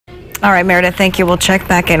All right, Meredith, thank you. We'll check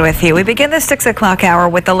back in with you. We begin the 6 o'clock hour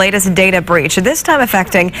with the latest data breach, this time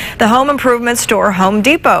affecting the home improvement store Home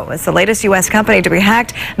Depot. It's the latest U.S. company to be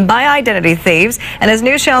hacked by identity thieves. And as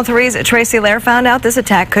News Channel 3's Tracy Lair found out, this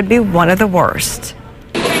attack could be one of the worst.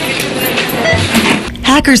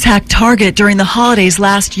 Hackers hacked Target during the holidays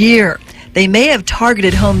last year. They may have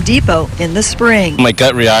targeted Home Depot in the spring. My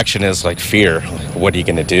gut reaction is like fear. What are you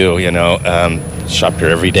going to do? Shop here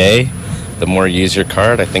every day. The more you use your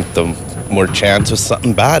card, I think the more chance of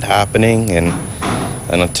something bad happening. And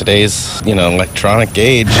in today's, electronic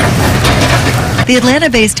age. The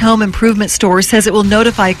Atlanta-based home improvement store says it will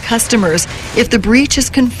notify customers if the breach is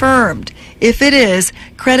confirmed. If it is,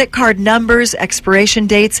 credit card numbers, expiration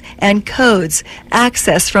dates, and codes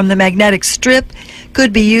accessed from the magnetic strip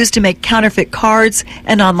could be used to make counterfeit cards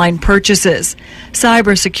and online purchases.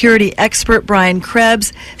 Cybersecurity expert Brian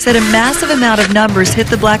Krebs said a massive amount of numbers hit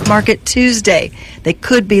the black market Tuesday. They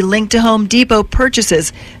could be linked to Home Depot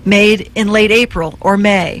purchases made in late April or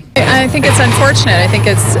May. I think it's unfortunate. I think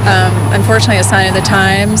it's unfortunately a sign of the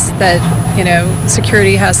times that,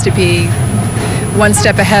 security has to be one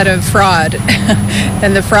step ahead of fraud,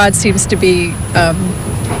 and the fraud seems to be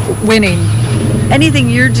winning. Anything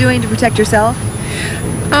you're doing to protect yourself?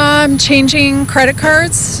 Changing credit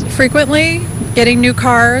cards frequently, getting new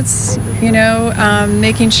cards,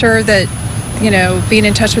 making sure that, being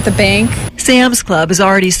in touch with the bank. Sam's Club has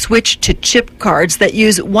already switched to chip cards that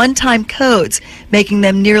use one-time codes, making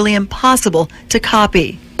them nearly impossible to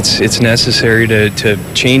copy. It's necessary to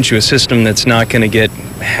change to a system that's not going to get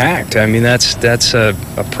hacked. I mean, that's a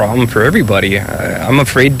problem for everybody. I'm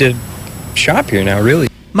afraid to shop here now, really.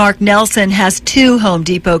 Mark Nelson has 2 Home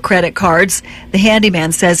Depot credit cards. The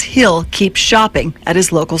handyman says he'll keep shopping at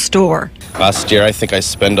his local store. Last year, I think I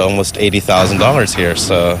spent almost $80,000 here,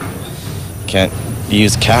 so can't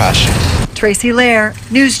use cash. Tracy Lair,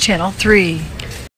 News Channel 3.